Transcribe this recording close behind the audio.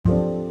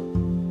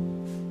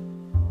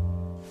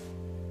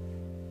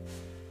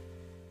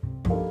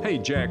Hey,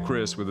 Jack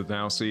Chris with the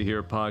Now See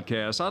Here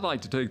podcast. I'd like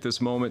to take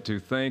this moment to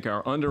thank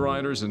our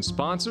underwriters and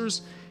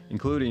sponsors,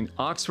 including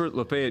Oxford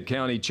Lafayette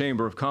County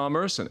Chamber of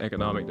Commerce and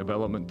Economic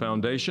Development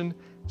Foundation,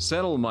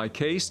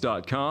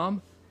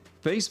 SettleMyCase.com,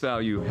 Face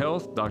Value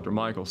Health, Dr.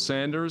 Michael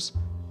Sanders,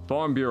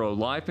 Farm Bureau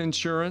Life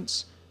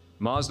Insurance,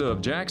 Mazda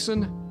of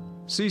Jackson,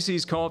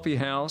 CC's Coffee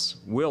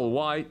House, Will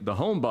White, the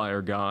Home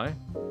Buyer Guy,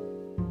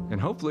 and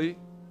hopefully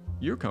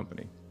your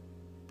company.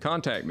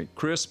 Contact me,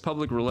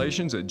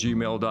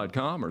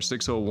 chrispublicrelations@gmail.com or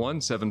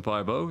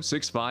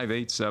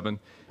 601-750-6587,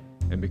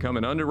 and become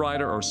an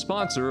underwriter or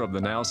sponsor of the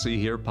Now See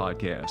Here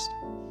podcast.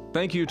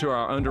 Thank you to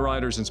our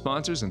underwriters and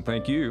sponsors, and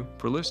thank you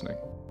for listening.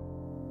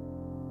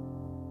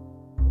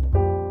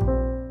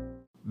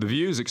 The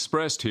views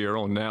expressed here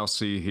on Now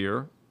See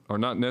Here are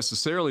not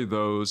necessarily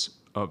those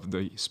of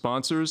the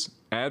sponsors,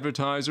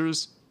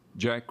 advertisers,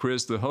 Jack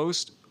Chris the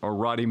host, or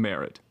Roddy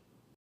Merritt.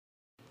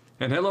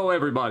 And hello,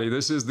 everybody.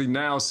 This is the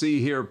Now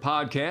See Here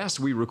podcast.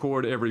 We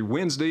record every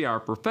Wednesday our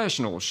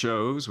professional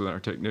shows with our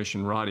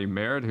technician, Roddy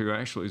Merritt, who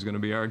actually is going to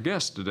be our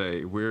guest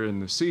today. We're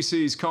in the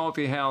CC's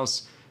Coffee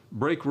House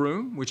break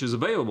room, which is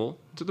available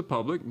to the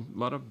public. A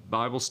lot of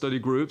Bible study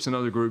groups and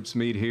other groups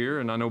meet here,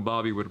 and I know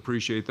Bobby would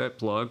appreciate that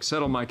plug.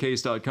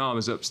 SettleMyCase.com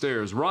is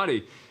upstairs.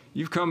 Roddy,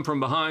 you've come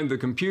from behind the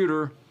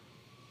computer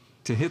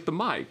to hit the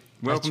mic.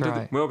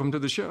 Welcome to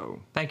the show.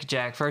 Thank you,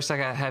 Jack. First, I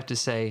have to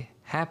say,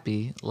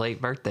 happy late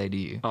birthday to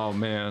you. Oh,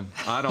 man.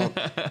 I don't,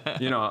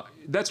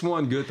 that's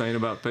one good thing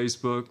about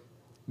Facebook.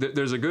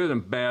 There's a good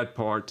and bad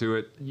part to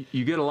it.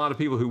 You get a lot of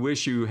people who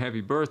wish you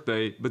happy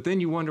birthday, but then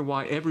you wonder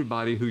why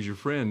everybody who's your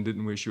friend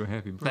didn't wish you a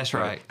happy birthday. That's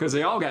right. Because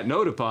they all got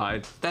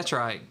notified. That's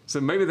right.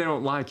 So maybe they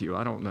don't like you.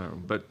 I don't know.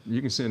 But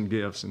you can send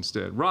gifts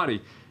instead.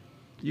 Roddy,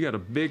 you got a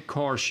big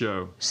car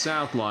show,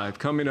 South Life,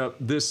 coming up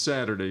this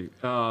Saturday.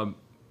 How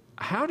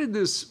did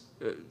this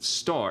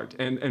start,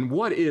 and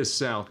what is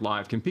South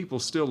Life? Can people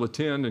still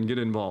attend and get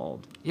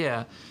involved?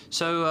 Yeah,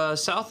 so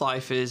South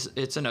Life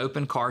it's an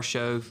open car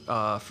show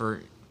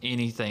for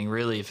anything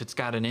really. If it's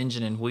got an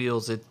engine and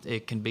wheels,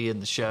 it can be in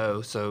the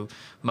show. So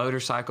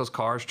motorcycles,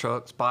 cars,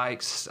 trucks,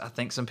 bikes. I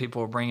think some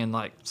people are bringing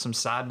like some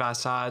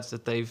side-by-sides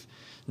that they've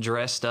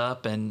dressed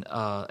up, and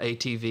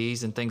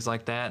ATVs and things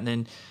like that. And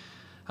then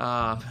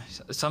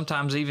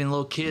sometimes even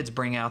little kids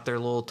bring out their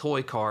little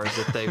toy cars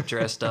that they've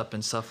dressed up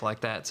and stuff like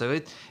that. So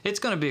it's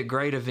going to be a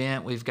great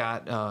event. We've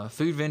got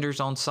food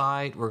vendors on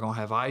site. We're going to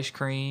have ice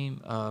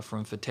cream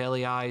from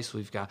Fratelli Ice.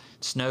 We've got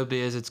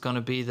Snowbiz. It's going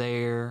to be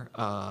there.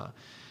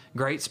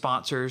 Great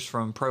sponsors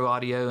from Pro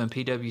Audio and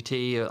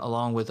PWT,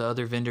 along with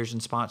other vendors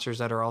and sponsors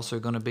that are also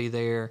going to be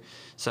there.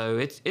 So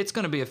it's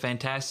going to be a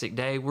fantastic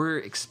day. We're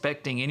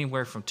expecting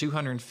anywhere from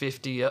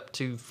 250 up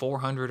to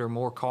 400 or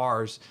more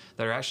cars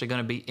that are actually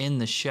going to be in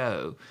the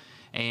show.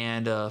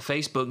 And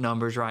Facebook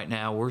numbers right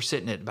now, we're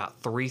sitting at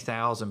about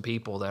 3,000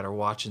 people that are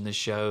watching this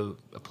show,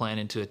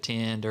 planning to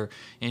attend or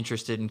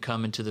interested in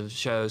coming to the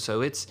show. So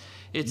it's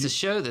a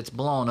show that's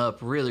blown up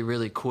really,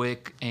 really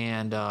quick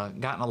and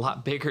gotten a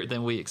lot bigger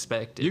than we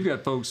expected. You've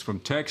got folks from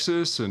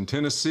Texas and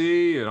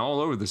Tennessee and all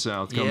over the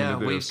South coming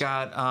to this.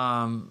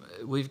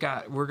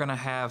 We're going to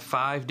have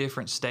 5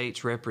 different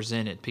states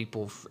represented.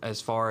 People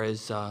as far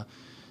as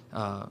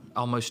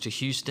almost to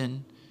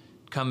Houston,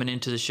 coming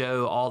into the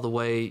show, all the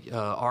way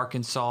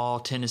Arkansas,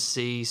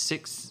 Tennessee.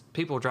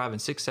 People driving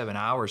 6-7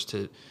 hours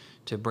to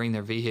bring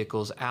their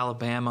vehicles.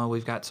 Alabama,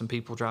 we've got some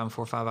people driving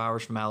 4 or 5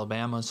 hours from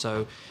Alabama.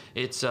 So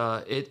it's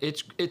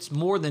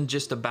more than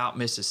just about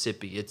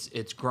Mississippi.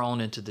 It's grown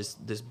into this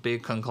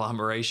big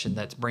conglomeration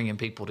that's bringing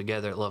people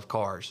together that love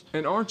cars.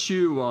 And aren't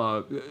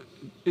you?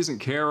 Isn't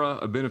Kara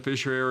a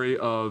beneficiary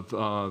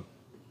of?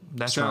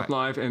 That's South right.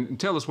 Life, and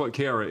tell us what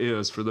CARA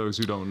is for those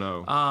who don't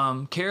know.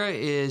 CARA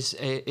is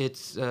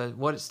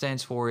what it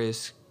stands for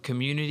is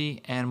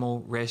Community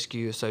Animal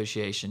Rescue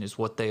Association is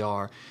what they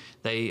are.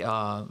 They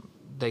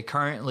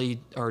currently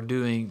are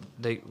doing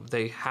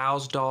they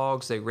house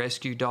dogs, they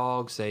rescue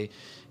dogs, they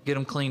get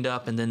them cleaned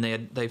up, and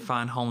then they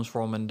find homes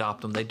for them and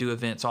adopt them. They do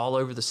events all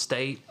over the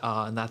state,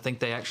 and I think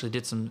they actually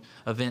did some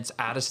events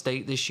out of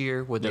state this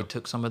year where they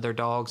took some of their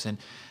dogs and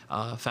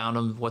found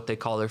them what they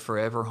call their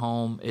forever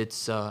home.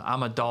 It's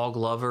I'm a dog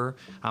lover,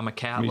 I'm a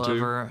cat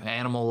lover,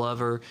 animal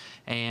lover,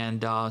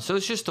 and so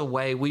it's just a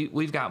way.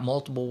 We've got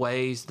multiple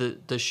ways.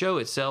 The show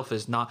itself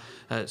is not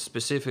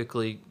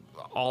specifically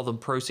all the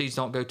proceeds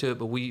don't go to it,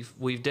 but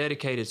we've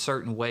dedicated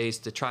certain ways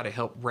to try to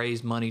help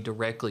raise money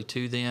directly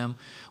to them.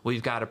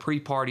 We've got a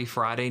pre-party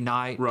Friday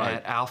night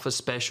at Alpha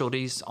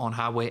Specialties on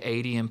Highway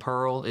 80 in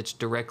Pearl. It's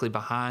directly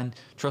behind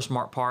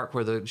Trustmark Park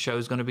where the show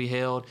is going to be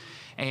held.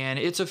 And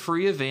it's a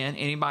free event.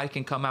 Anybody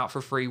can come out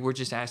for free. We're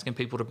just asking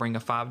people to bring a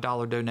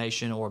 $5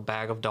 donation or a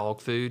bag of dog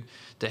food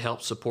to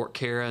help support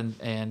Kara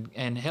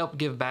and help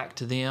give back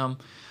to them.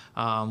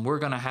 We're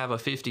going to have a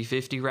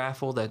 50-50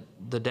 raffle that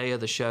the day of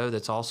the show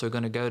that's also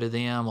going to go to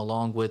them,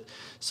 along with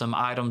some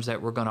items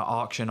that we're going to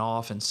auction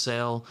off and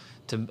sell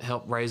to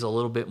help raise a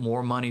little bit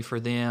more money for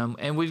them.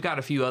 And we've got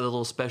a few other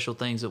little special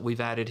things that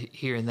we've added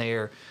here and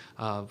there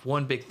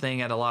One big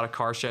thing at a lot of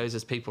car shows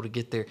is people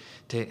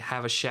to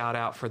have a shout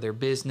out for their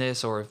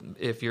business, or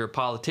if you're a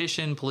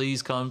politician,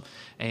 please come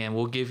and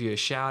we'll give you a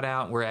shout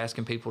out. We're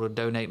asking people to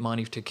donate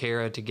money to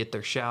Kara to get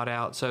their shout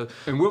out. So,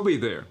 and we'll be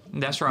there.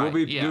 That's right.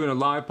 We'll be doing a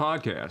live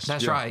podcast.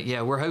 That's right.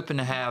 Yeah, we're hoping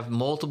to have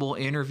multiple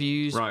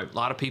interviews. Right. A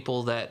lot of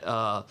people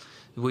that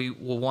we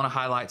will want to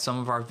highlight some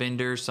of our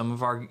vendors, some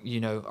of our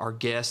our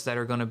guests that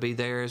are going to be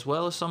there, as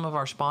well as some of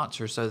our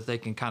sponsors, so that they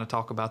can kind of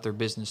talk about their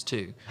business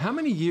too. How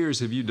many years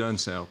have you done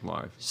South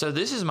Life? So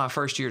this is my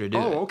first year to do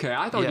it. Oh, okay.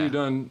 I thought Yeah. you'd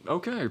done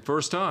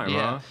first time.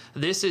 Yeah, Huh?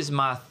 this is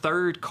my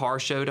third car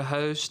show to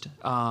host.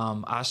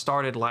 I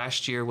started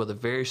last year with a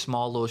very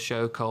small little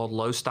show called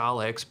Low Style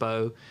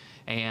Expo,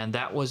 and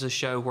that was a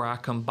show where I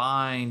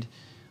combined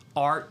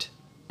art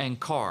and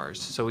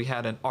cars. So we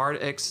had an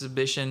art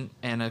exhibition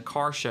and a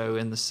car show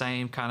in the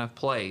same kind of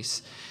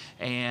place,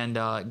 and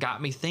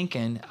got me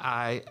thinking.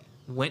 I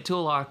went to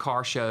a lot of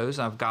car shows.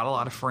 I've got a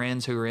lot of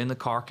friends who are in the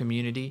car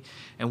community,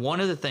 and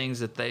one of the things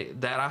that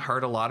I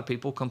heard a lot of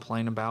people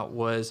complain about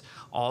was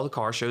all the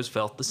car shows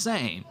felt the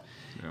same.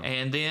 Yeah.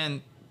 And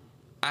then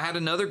I had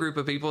another group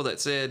of people that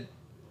said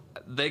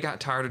they got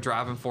tired of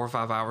driving 4 or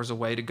 5 hours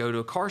away to go to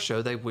a car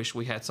show. They wish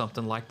we had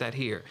something like that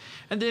here.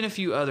 And then a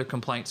few other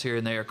complaints here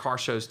and there. Car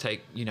shows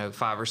take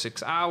 5 or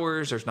 6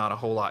 hours. There's not a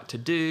whole lot to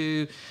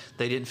do.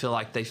 They didn't feel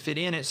like they fit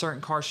in at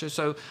certain car shows.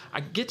 So I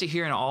get to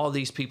hearing all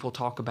these people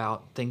talk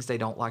about things they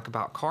don't like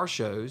about car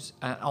shows.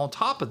 And on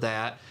top of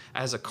that,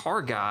 as a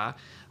car guy,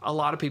 a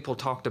lot of people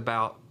talked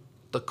about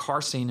the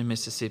car scene in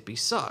Mississippi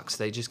sucks.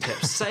 They just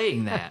kept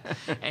saying that,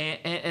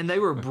 and they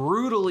were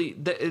brutally.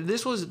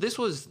 This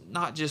was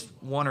not just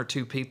one or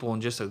two people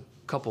and just a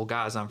couple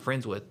guys I'm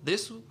friends with.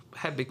 This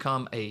had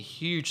become a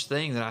huge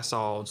thing that I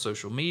saw on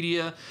social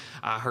media.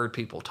 I heard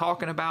people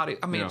talking about it.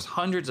 I mean, It was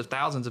hundreds of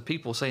thousands of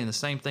people saying the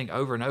same thing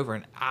over and over,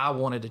 and I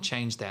wanted to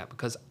change that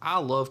because I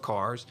love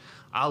cars.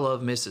 I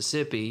love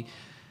Mississippi.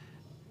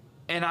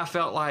 And I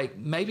felt like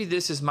maybe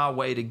this is my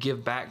way to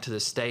give back to the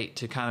state,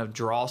 to kind of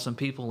draw some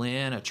people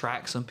in,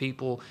 attract some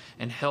people,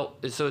 and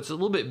help. So it's a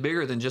little bit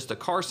bigger than just a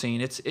car scene.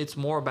 It's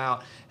more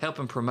about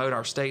helping promote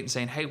our state and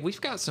saying, hey,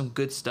 we've got some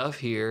good stuff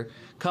here.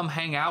 Come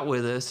hang out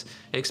with us,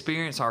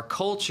 experience our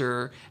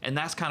culture. And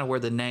that's kind of where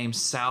the name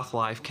South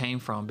Life came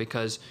from,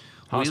 because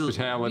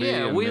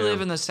hospitality. we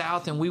live in the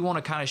South, and we want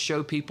to kind of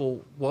show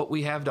people what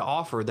we have to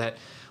offer. That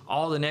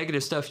all the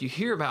negative stuff you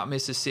hear about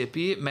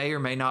Mississippi, it may or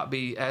may not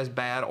be as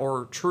bad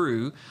or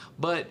true,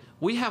 but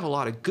we have a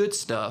lot of good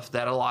stuff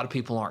that a lot of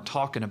people aren't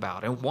talking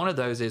about. And one of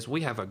those is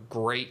we have a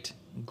great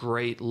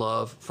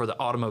love for the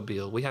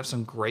automobile. We have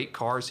some great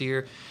cars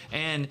here,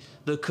 and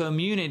the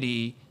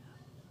community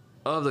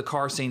of the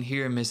car scene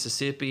here in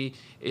Mississippi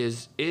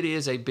is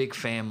a big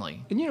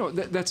family. And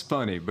that's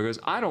funny, because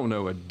I don't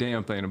know a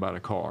damn thing about a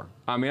car.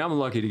 I mean, I'm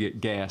lucky to get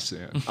gas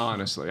in,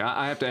 honestly.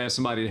 I have to ask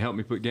somebody to help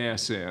me put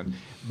gas in.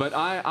 But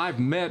I've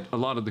met a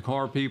lot of the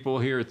car people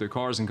here at the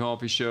Cars and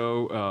Coffee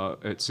Show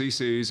at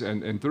CC's,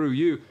 and through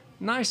you.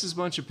 Nicest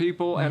bunch of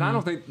people, and I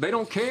don't think they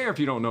don't care if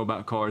you don't know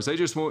about cars. They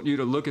just want you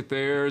to look at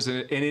theirs,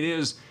 and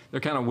they're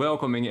kind of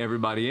welcoming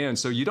everybody in.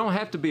 So you don't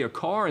have to be a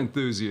car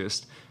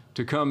enthusiast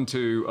to come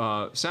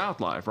to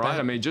South Life,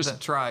 right?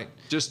 That's right.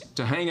 Just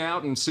to hang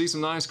out and see some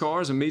nice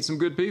cars and meet some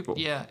good people.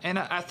 Yeah, and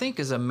I think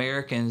as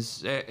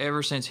Americans,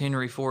 ever since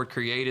Henry Ford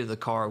created the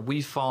car,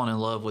 we've fallen in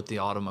love with the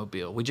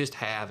automobile. We just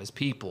have as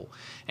people.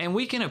 And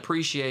we can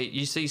appreciate,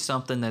 you see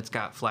something that's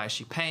got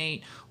flashy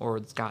paint or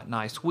it's got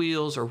nice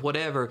wheels or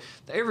whatever,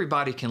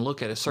 everybody can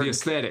look at a certain... The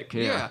aesthetic,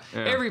 yeah.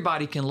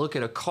 Everybody can look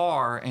at a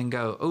car and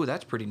go, oh,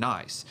 that's pretty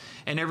nice.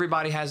 And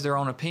everybody has their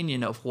own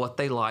opinion of what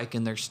they like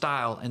and their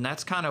style, and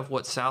that's kind of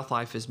what South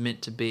Life is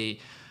meant to be.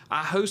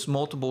 I host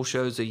multiple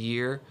shows a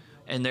year,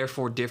 and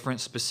therefore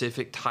different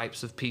specific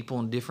types of people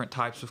and different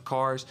types of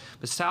cars.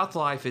 But South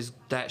Life is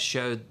that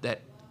show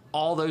that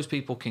all those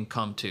people can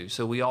come to.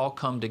 So we all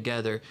come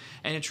together,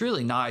 and it's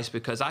really nice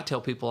because I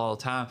tell people all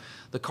the time,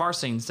 the car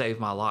scene saved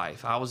my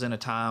life. I was in a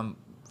time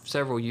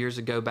several years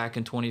ago, back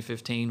in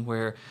 2015,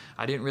 where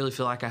I didn't really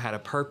feel like I had a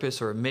purpose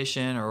or a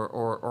mission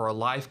or a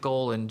life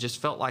goal, and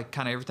just felt like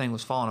kind of everything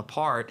was falling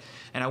apart.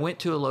 And I went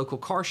to a local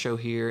car show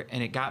here,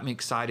 and it got me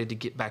excited to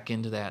get back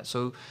into that.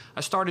 So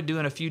I started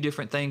doing a few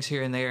different things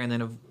here and there, and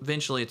then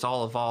eventually it's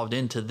all evolved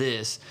into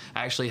this,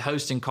 actually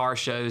hosting car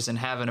shows and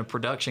having a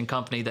production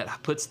company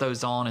that puts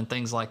those on and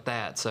things like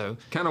that. So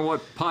kind of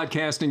what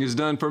podcasting has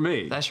done for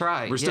me. That's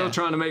right. We're still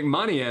trying to make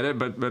money at it,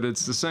 but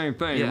it's the same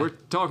thing. Yeah. We're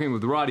talking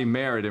with Roddy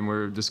Merritt, and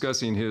we're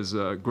discussing his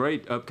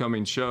great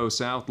upcoming show,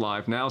 South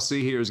Life. Now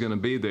See Here is going to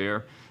be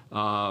there.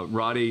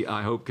 Roddy,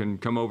 I hope, can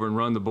come over and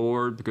run the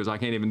board, because I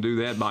can't even do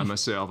that by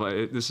myself.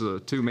 This is a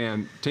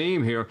two-man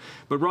team here.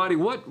 But Roddy,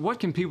 what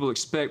can people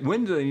expect?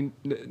 When do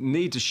they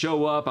need to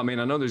show up? I mean,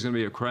 I know there's going to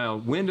be a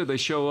crowd. When do they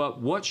show up?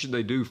 What should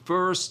they do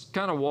first?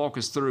 Kind of walk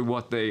us through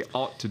what they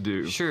ought to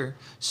do. Sure.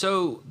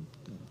 So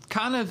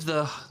kind of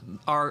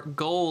our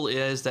goal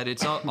is that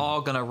it's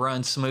all going to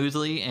run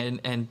smoothly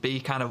and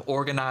be kind of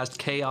organized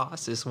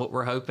chaos is what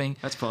we're hoping.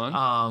 That's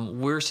fun.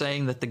 We're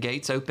saying that the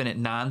gates open at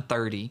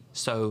 9:30,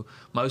 so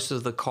most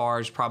of the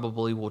cars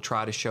probably will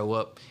try to show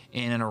up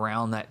in and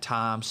around that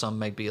time. Some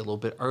may be a little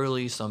bit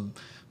early, some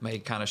may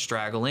kind of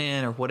straggle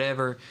in or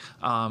whatever.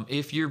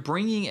 If you're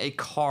bringing a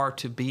car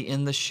to be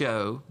in the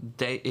show,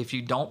 if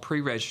you don't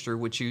pre-register,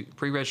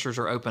 pre-registers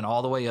are open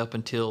all the way up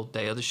until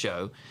day of the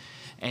show.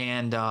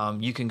 And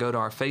you can go to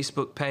our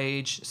Facebook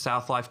page,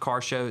 South Life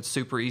Car Show. It's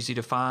super easy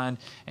to find,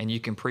 and you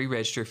can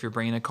pre-register if you're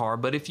bringing a car.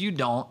 But if you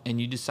don't and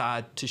you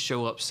decide to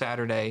show up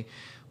Saturday,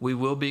 we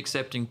will be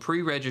accepting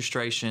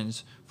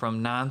pre-registrations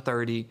from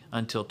 9:30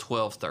 until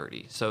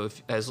 12:30. So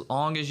as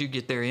long as you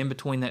get there in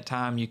between that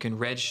time, you can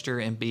register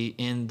and be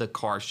in the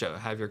car show,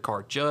 have your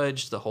car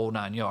judged, the whole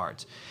 9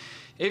 yards.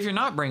 If you're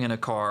not bringing a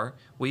car,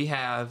 we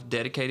have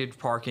dedicated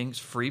parkings,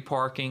 free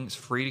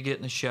to get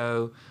in the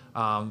show.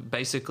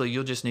 Basically,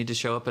 you'll just need to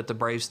show up at the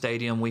Braves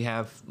Stadium. We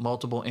have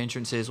multiple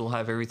entrances. We'll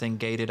have everything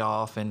gated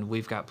off, and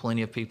we've got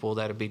plenty of people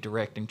that'll be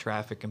directing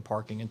traffic and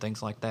parking and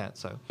things like that.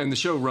 So, and the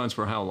show runs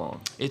for how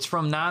long? It's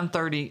from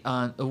 9:30.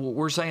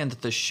 We're saying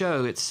that the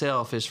show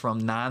itself is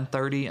from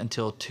 9:30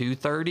 until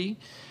 2:30.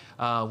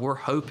 We're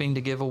hoping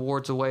to give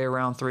awards away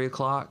around 3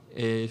 o'clock.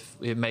 If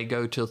it may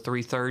go till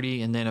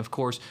 3:30, and then of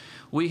course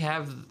we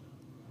have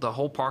the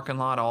whole parking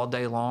lot all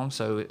day long.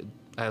 So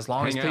as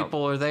long as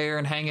people are there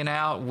and hanging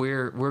out,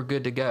 we're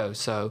good to go.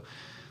 So,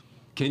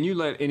 can you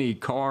let any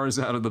cars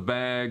out of the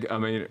bag? I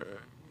mean,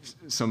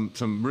 some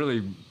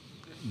really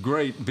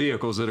great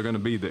vehicles that are going to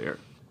be there.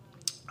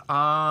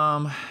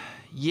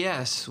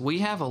 Yes, we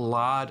have a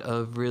lot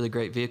of really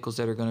great vehicles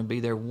that are going to be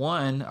there.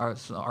 One,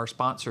 our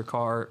sponsor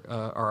car,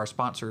 or our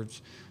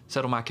sponsors,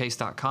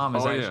 SettleMyCase.com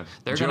is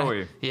they're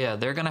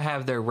going to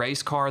have their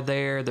race car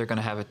there. They're going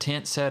to have a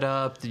tent set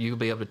up. You'll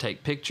be able to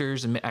take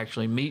pictures and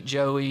actually meet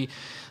Joey.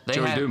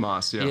 Joey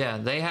Dumas, yeah.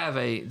 They have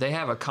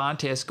a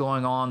contest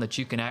going on that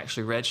you can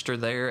actually register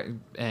there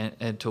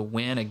and to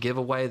win a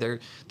giveaway.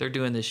 They're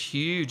doing this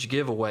huge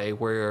giveaway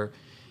where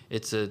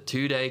it's a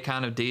 2-day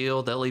kind of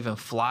deal. They'll even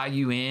fly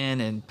you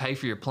in and pay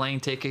for your plane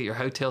ticket, your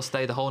hotel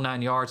stay, the whole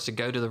 9 yards to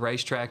go to the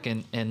racetrack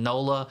in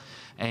NOLA.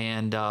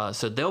 And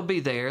so they'll be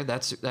there.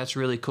 That's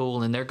really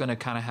cool. And they're going to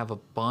kind of have a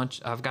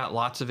bunch. I've got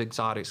lots of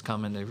exotics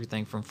coming,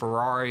 everything from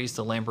Ferraris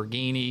to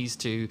Lamborghinis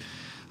to,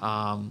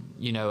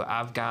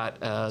 I've got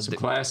some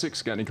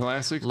classics. Got any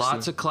classics?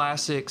 Lots of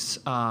classics.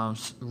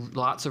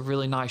 Lots of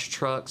really nice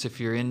trucks. If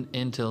you're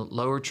into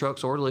lower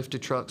trucks or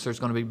lifted trucks, there's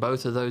going to be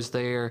both of those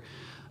there.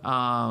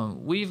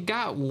 We've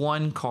got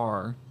one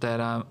car that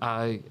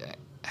I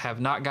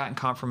have not gotten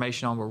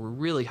confirmation on, but we're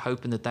really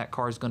hoping that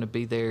car is going to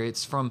be there.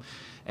 It's from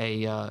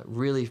a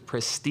really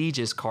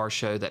prestigious car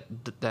show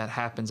that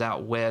happens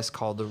out west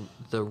called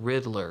the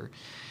Riddler,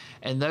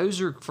 and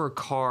those are for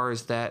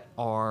cars that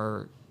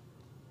are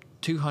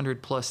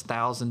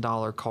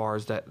 $200,000+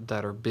 cars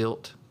that are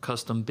built,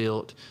 custom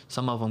built.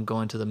 Some of them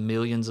go into the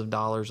millions of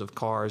dollars of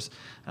cars.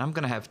 And I'm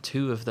going to have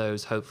 2 of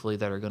those hopefully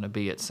that are going to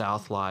be at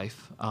South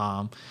Life.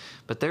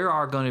 But there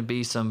are going to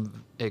be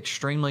some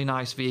extremely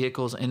nice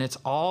vehicles, and it's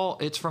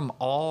from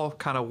all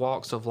kind of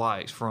walks of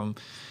life, from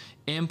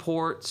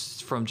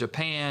imports from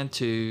Japan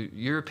to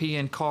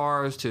European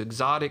cars to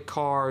exotic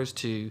cars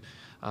to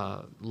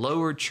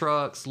lowered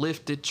trucks,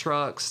 lifted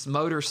trucks,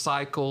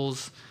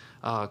 motorcycles,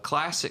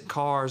 classic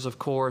cars, of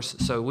course.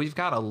 So we've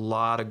got a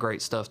lot of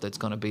great stuff that's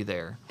going to be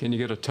there. Can you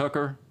get a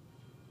Tucker?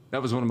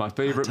 That was one of my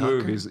favorite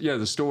movies. Yeah,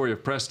 the story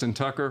of Preston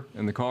Tucker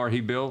and the car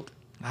he built.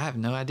 I have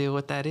no idea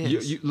what that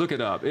is. You look it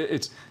up.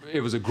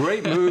 It was a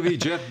great movie.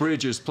 Jeff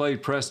Bridges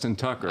played Preston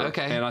Tucker.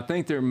 Okay. And I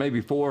think there may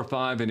be 4 or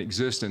 5 in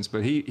existence,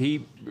 but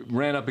he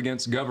ran up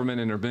against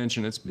government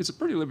intervention. It's a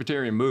pretty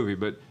libertarian movie,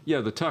 but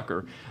yeah, the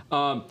Tucker.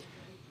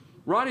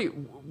 Roddy,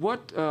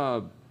 what...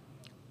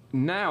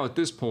 now at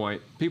this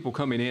point, people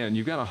coming in,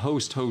 you've got a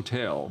host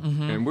hotel,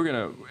 and we're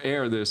going to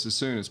air this as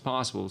soon as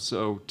possible.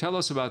 So tell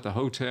us about the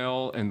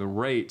hotel and the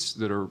rates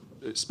that are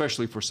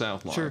especially for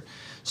South Life. Sure.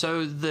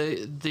 So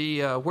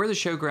the where the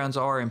showgrounds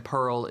are in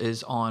Pearl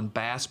is on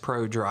Bass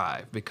Pro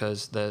Drive,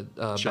 because the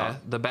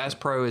Bass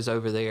Pro is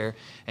over there,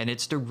 and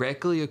it's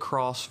directly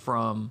across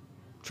from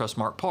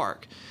Trustmark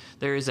Park.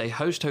 There is a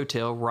host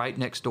hotel right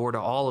next door to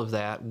all of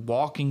that,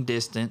 walking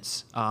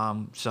distance.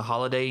 So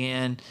Holiday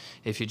Inn,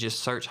 if you just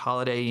search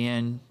Holiday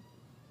Inn,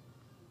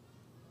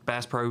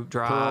 Bass Pro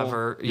Drive,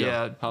 Pearl,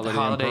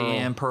 Holiday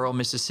Inn, Pearl,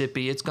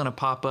 Mississippi, it's going to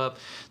pop up.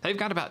 They've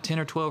got about 10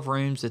 or 12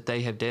 rooms that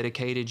they have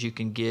dedicated. You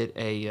can get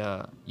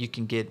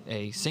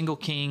a single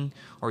king,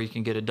 or you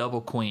can get a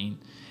double queen.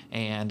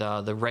 And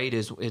the rate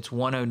it's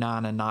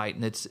 $109 a night,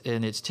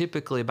 and it's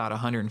typically about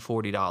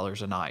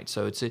 $140 a night.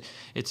 So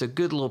it's a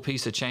good little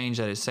piece of change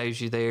that it saves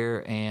you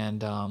there.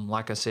 And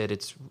like I said,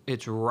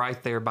 it's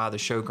right there by the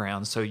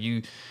showgrounds, so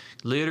you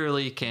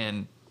literally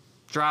can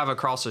drive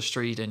across the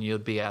street and you'll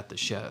be at the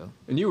show.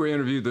 And you were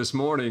interviewed this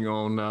morning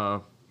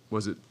on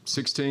was it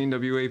 16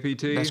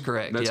 WAPT? That's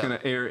correct, That's yeah. going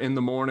to air in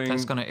the morning.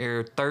 That's going to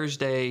air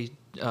Thursday.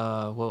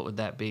 What would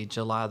that be?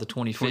 July the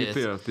 25th.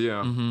 25th,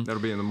 yeah.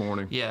 That'll be in the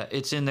morning. Yeah,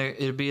 it's in there.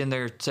 It'll be in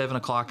their 7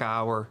 o'clock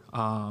hour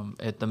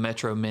at the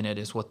Metro Minute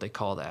is what they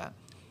call that.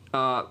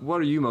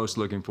 What are you most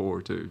looking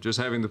forward to? Just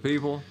having the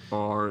people,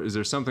 or is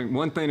there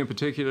one thing in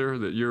particular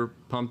that you're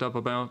pumped up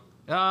about?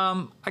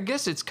 I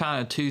guess it's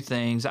kind of two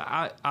things.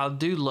 I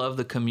do love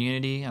the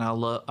community, and I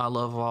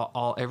love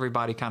all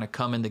everybody kind of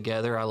coming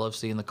together. I love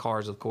seeing the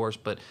cars, of course,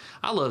 but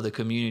I love the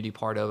community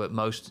part of it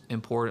most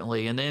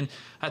importantly. And then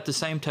at the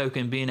same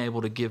token, being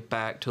able to give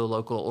back to a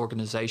local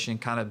organization,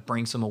 kind of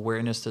bring some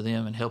awareness to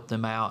them and help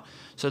them out.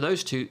 So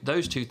those two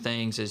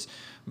things is,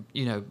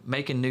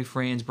 making new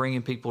friends,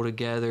 bringing people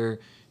together,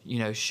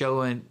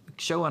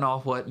 showing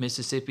off what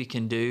Mississippi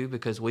can do,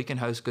 because we can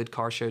host good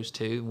car shows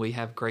too. We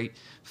have great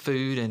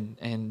food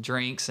and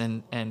drinks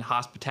and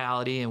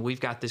hospitality, and we've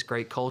got this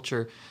great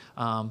culture,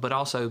 but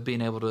also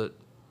being able to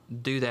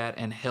do that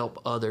and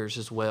help others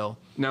as well.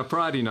 Now,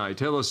 Friday night,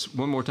 tell us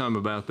one more time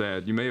about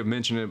that. You may have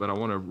mentioned it, but I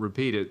want to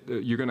repeat it.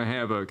 You're going to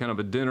have a kind of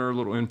a dinner, a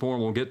little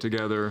informal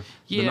get-together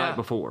the night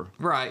before.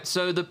 Right.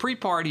 So the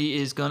pre-party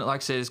is going to,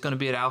 like I said, it's going to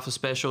be at Alpha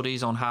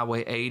Specialties on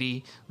Highway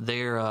 80.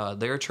 They're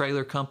a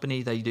trailer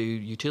company. They do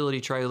utility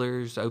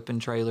trailers, open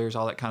trailers,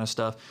 all that kind of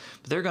stuff.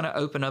 But they're going to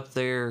open up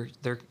their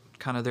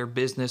kind of their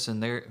business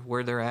and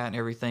where they're at and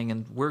everything.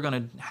 And we're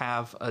going to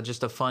have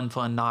just a fun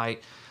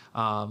night.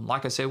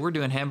 Like I said, we're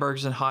doing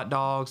hamburgers and hot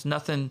dogs,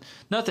 nothing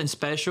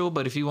special,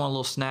 but if you want a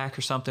little snack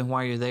or something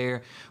while you're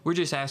there, we're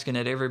just asking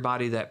that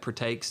everybody that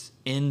partakes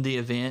in the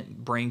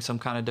event bring some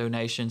kind of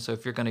donation. So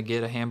if you're going to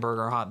get a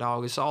hamburger or hot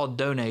dog, it's all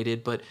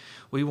donated, but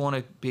we want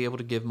to be able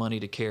to give money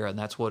to CARA, and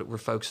that's what we're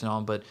focusing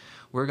on. But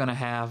we're going to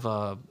have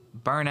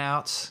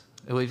burnouts.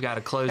 We've got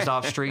a closed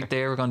off street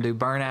there. We're going to do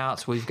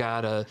burnouts. We've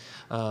got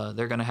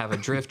they're going to have a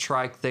drift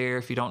trike there.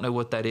 If you don't know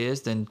what that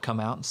is, then come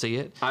out and see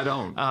it. I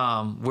don't.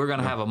 We're going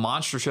to have a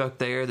monster truck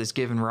there that's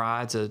giving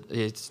rides.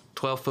 It's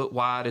 12 foot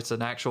wide. It's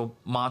an actual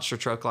monster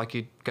truck, like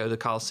you'd go to the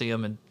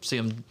Coliseum and see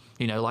them,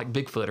 like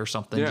Bigfoot or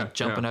something,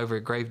 jumping over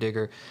a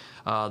gravedigger.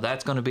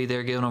 That's going to be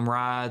there giving them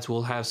rides.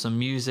 We'll have some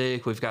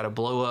music. We've got a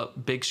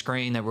blow-up big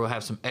screen that we'll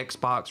have some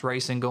Xbox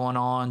racing going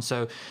on.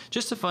 So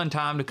just a fun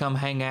time to come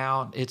hang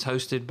out. It's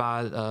hosted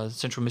by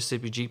Central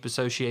Mississippi Jeep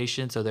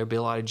Association, so there'll be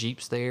a lot of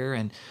Jeeps there.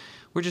 And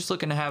we're just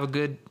looking to have a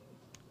good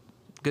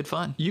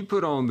fun. You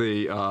put on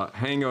the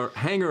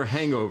hangar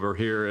hangover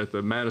here at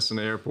the Madison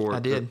Airport. I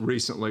did.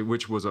 Recently,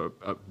 which was a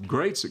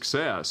great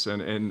success.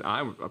 And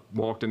I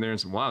walked in there and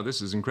said, wow,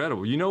 this is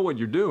incredible. You know what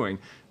you're doing.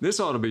 This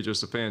ought to be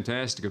just a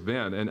fantastic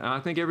event. And I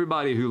think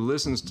everybody who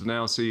listens to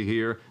Now See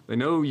Here, they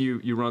know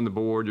you run the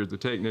board, you're the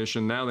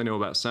technician. Now they know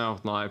about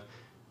South Life.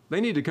 They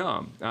need to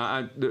come.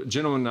 The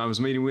gentleman I was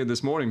meeting with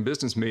this morning,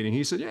 business meeting,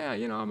 he said, yeah,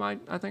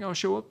 I think I'll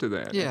show up to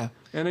that. Yeah.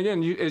 And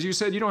again, as you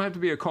said, you don't have to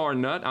be a car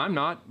nut. I'm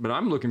not, but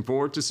I'm looking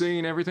forward to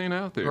seeing everything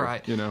out there.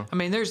 Right. I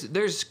mean,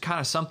 there's kind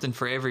of something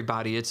for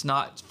everybody. It's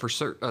not for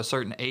a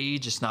certain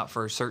age. It's not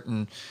for a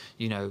certain,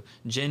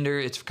 gender.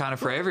 It's kind of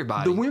for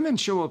everybody. The women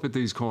show up at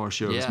these car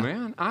shows, Yeah.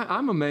 man.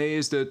 I'm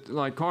amazed at,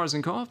 like, Cars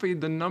and Coffee,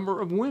 the number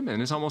of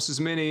women. It's almost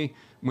as many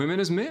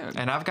women as men.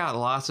 And I've got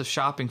lots of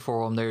shopping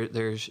for them.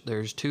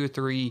 There's 2 or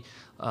 3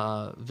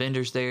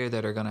 vendors there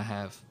that are going to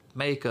have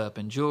makeup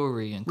and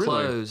jewelry and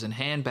clothes and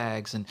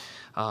handbags. And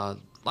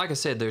like I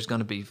said, there's going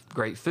to be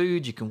great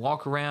food. You can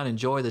walk around,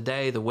 enjoy the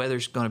day. The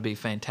weather's going to be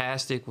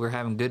fantastic. We're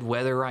having good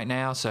weather right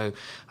now. So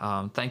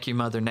thank you,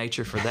 Mother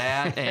Nature, for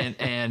that.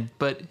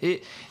 But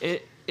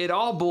it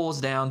all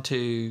boils down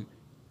to,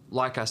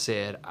 like I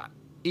said,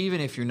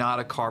 even if you're not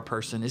a car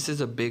person, this is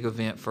a big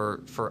event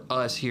for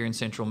us here in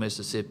Central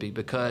Mississippi,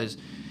 because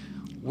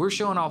we're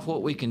showing off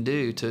what we can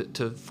do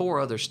to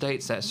 4 other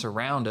states that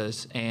surround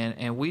us,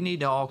 and we need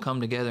to all come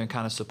together and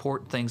kind of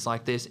support things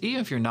like this. Even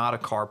if you're not a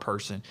car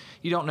person,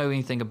 you don't know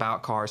anything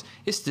about cars,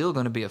 it's still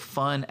going to be a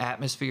fun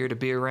atmosphere to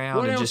be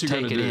around and just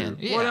take it in.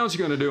 Yeah. What else are you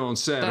going to do on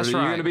Saturday? That's You're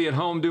right. going to be at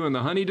home doing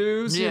the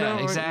honeydews?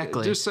 Yeah,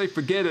 exactly. Just say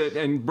forget it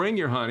and bring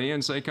your honey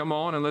and say, come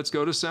on and let's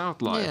go to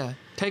South Life. Yeah.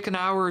 Take an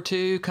hour or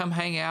 2, come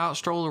hang out,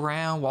 stroll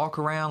around, walk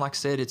around. Like I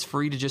said, it's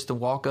free to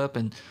walk up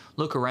and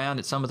look around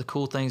at some of the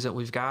cool things that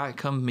we've got.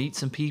 Come meet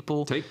some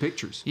people. Take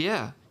pictures.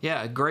 Yeah.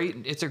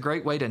 It's a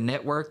great way to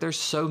network. There's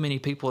so many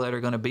people that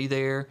are going to be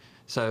there.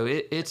 So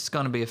it's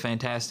going to be a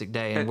fantastic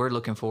day, and we're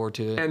looking forward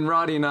to it. And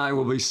Roddy and I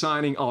will be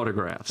signing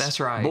autographs. That's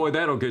right. Boy,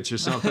 that'll get you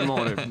something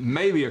on it.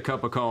 Maybe a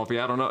cup of coffee.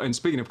 I don't know. And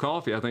speaking of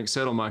coffee, I think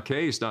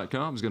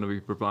SettleMyCase.com is going to be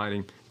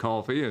providing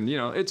coffee. And,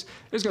 it's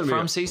going to be...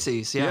 From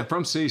CC's, yeah. Yeah,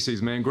 from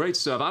CC's, man. Great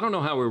stuff. I don't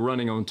know how we're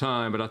running on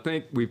time, but I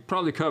think we've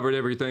probably covered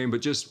everything.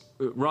 But just,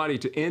 Roddy,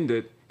 to end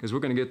it, because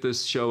we're going to get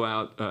this show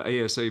out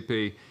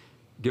ASAP,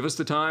 give us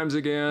the times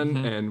again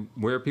and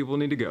where people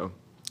need to go.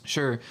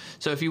 Sure.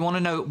 So if you want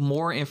to know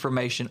more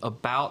information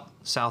about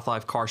South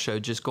Life Car Show,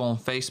 just go on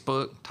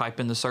Facebook, type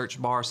in the search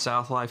bar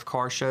South Life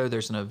Car Show.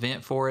 There's an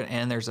event for it,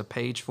 and there's a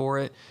page for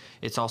it.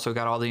 It's also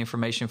got all the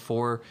information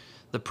for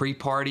the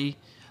pre-party.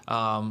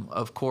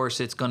 Of course,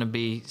 it's going to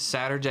be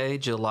Saturday,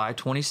 July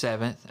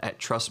 27th at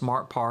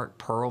Trustmark Park,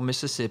 Pearl,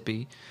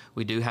 Mississippi.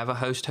 We do have a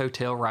host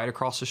hotel right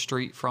across the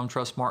street from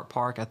Trustmark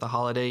Park at the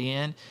Holiday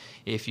Inn.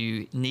 If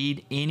you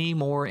need any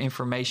more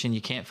information,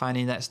 you can't find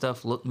any of that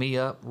stuff, look me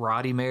up,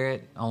 Roddy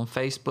Merritt on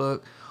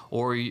Facebook,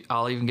 or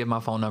I'll even give my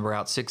phone number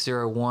out,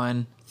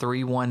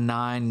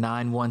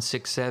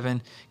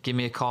 601-319-9167. Give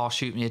me a call,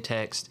 shoot me a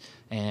text,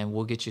 and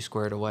we'll get you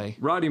squared away.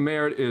 Roddy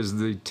Merritt is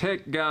the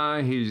tech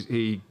guy.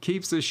 He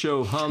keeps the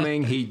show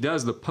humming. He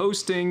does the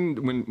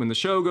posting. When the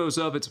show goes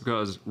up, it's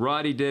because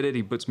Roddy did it.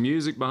 He puts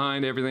music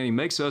behind everything. He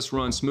makes us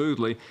run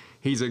smoothly.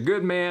 He's a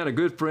good man, a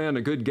good friend,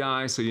 a good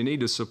guy, so you need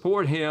to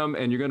support him,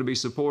 and you're going to be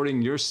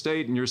supporting your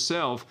state and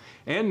yourself,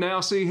 and Now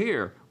See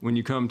Here when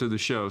you come to the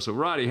show. So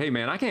Roddy, hey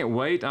man, I can't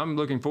wait. I'm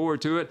looking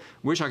forward to it.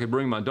 Wish I could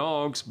bring my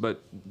dogs,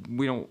 but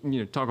we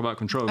don't talk about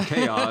controlled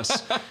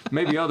chaos.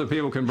 Maybe other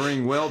people can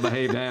bring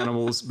well-behaved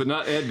animals, but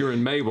not Edgar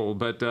and Mabel.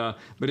 But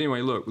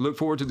anyway, look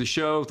forward to the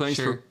show. Thanks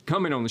Sure. for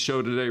coming on the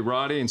show today,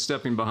 Roddy, and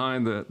stepping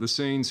behind the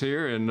scenes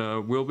here, and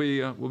we'll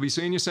be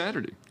seeing you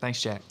Saturday.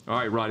 Thanks, Jack. All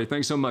right, Roddy,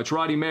 thanks so much.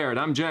 Roddy Merritt,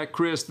 I'm Jack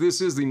Christ.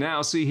 This is the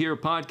Now See Here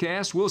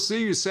podcast. We'll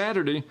see you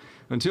Saturday.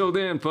 Until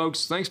then,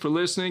 folks, thanks for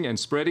listening and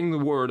spreading the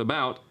word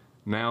about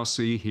Now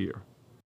See Here.